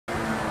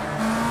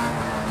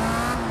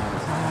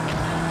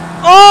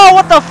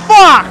What the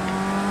fuck?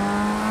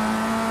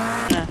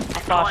 Yeah, I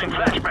flashed him.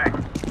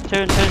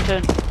 Turn.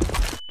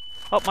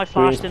 Oh, my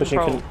flash didn't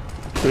throw.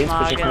 Green's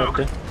pushing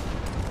connector.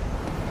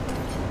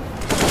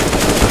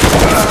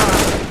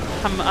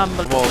 I'm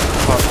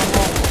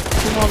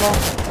Two more long.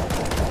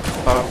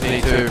 Balcony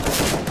 2.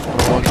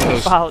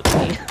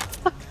 balcony.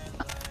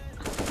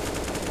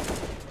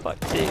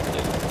 Fuck's sake,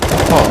 dude.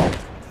 What?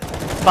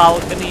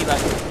 Balcony,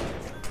 like.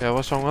 Yeah,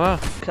 what's wrong with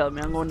that? Kill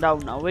me, I'm going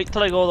down now. Wait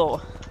till I go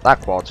though. That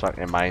quad's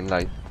fucking mine,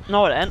 like.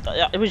 No, it ain't.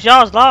 It was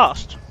yours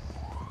last.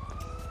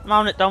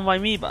 Mount it down by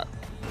me, but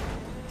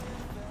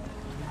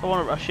I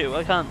want to rush you.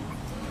 I can't.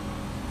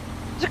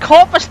 There's a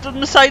cop stood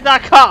inside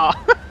that car.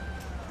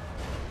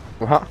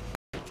 What?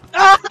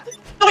 Ah!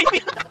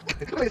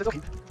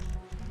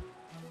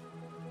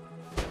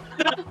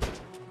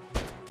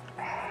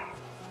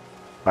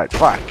 Like,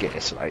 fuck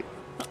this, like.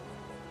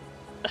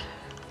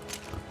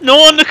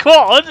 No on the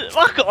quad.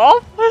 Fuck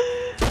off.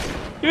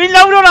 You mean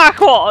loud on our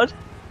quad?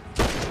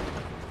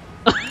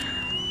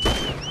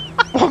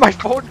 Oh, my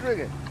phone's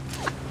ringing.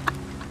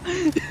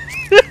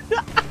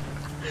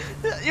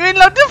 You ain't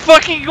allowed to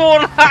fucking go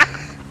on that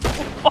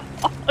quad.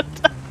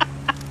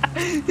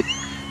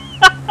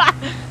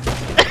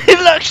 It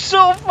looks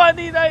so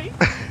funny, like.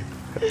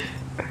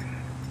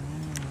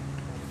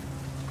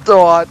 So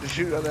hard to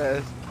shoot on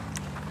this.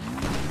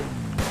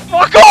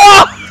 Fuck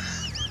off!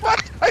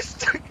 What? I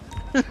stuck.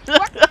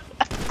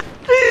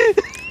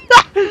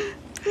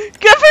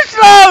 Get this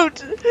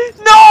loud!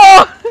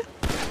 No!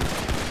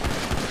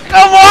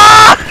 Come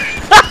on!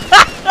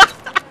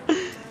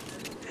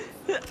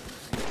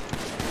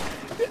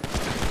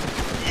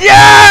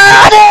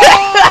 Yeah!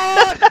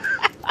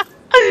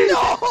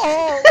 No!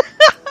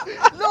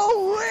 No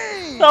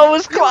way! That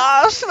was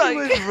class, He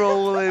like. was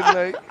rolling,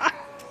 like.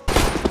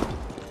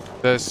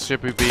 There's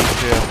should be B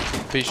here.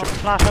 B should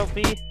Flash out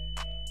B. I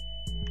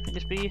think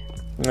it's B.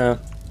 No,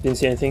 didn't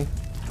see anything.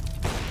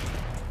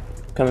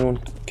 Coming on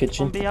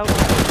kitchen. One B out. White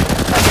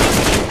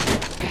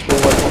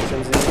box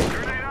and Z.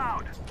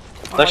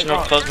 Flashing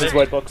not close There's me.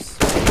 white box.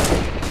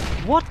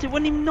 What? They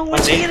wouldn't even know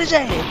what's here is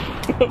it?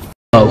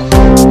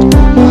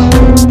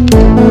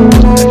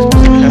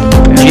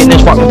 Getting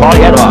this fucking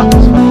party out of her.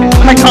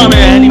 I can't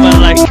hear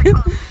anyone, like.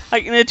 I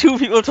can hear two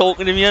people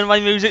talking to me and my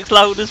music's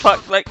loud as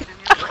fuck, like.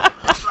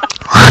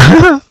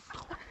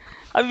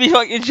 I'd be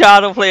fucking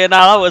shadow playing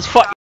now, that was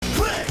fucking.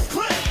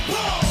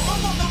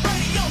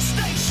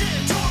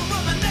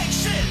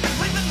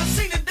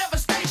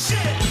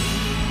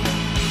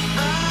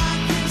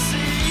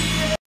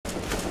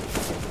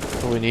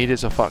 All we need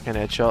is a fucking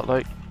headshot,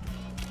 like.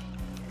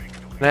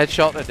 An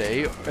headshot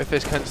today, if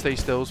this can't stay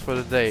still for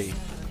the day.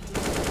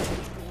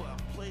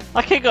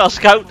 I can't got a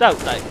scout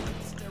out, like.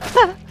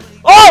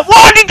 Oh,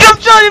 what? He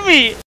comes on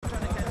me!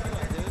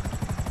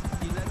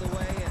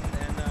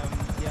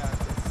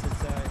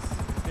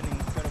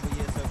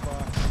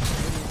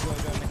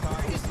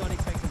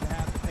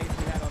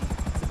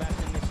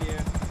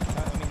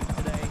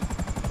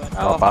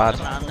 Not bad. We've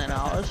got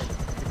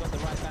the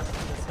right balance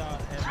at the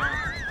start, and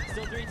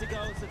still 3 to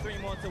go, so 3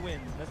 more to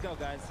win. Let's go,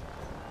 guys.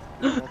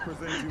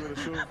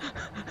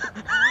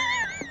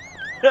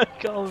 I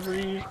can't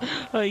breathe.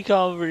 I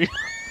can't breathe.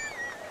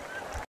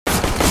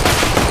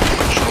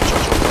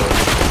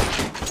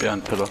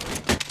 Behind pillar.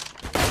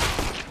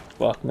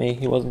 Fuck me,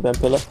 he wasn't Ben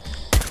Pillar.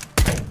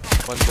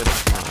 One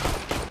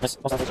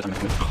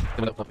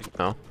minute.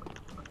 No.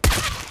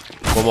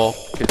 One more.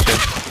 Kitchen.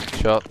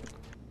 Shot.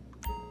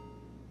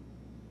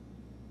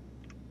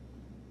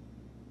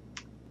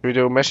 Should we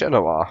do a mission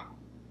or what?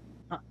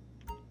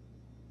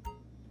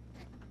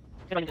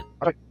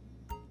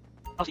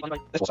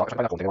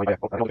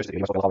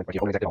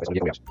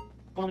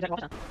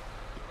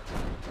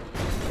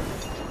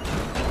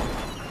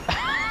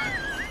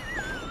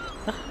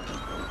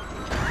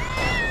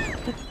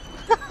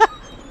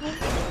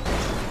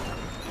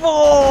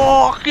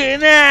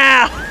 Fucking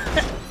hell!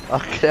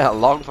 Okay, a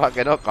long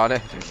fucking hook on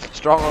it.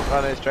 Strong hook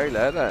on his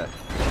trailer, isn't it?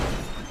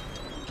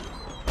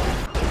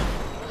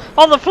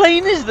 Oh, the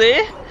plane is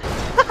there?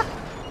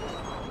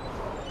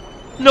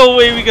 No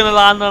way we're gonna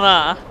land on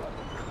that.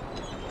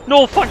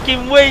 No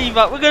fucking way,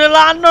 but we're gonna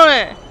land on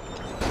it.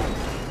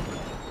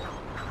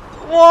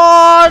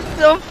 What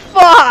the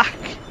fuck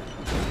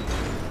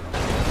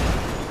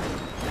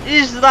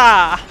is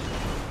that?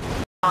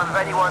 Of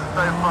anyone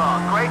so far.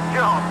 Great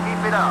job.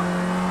 Keep it up.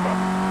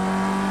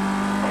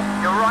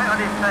 You're right on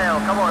his tail.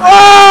 Come on.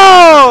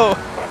 Oh!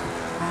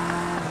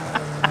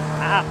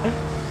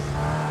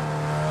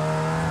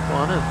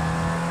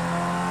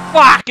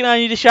 Fucking I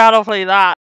need a shadow play that.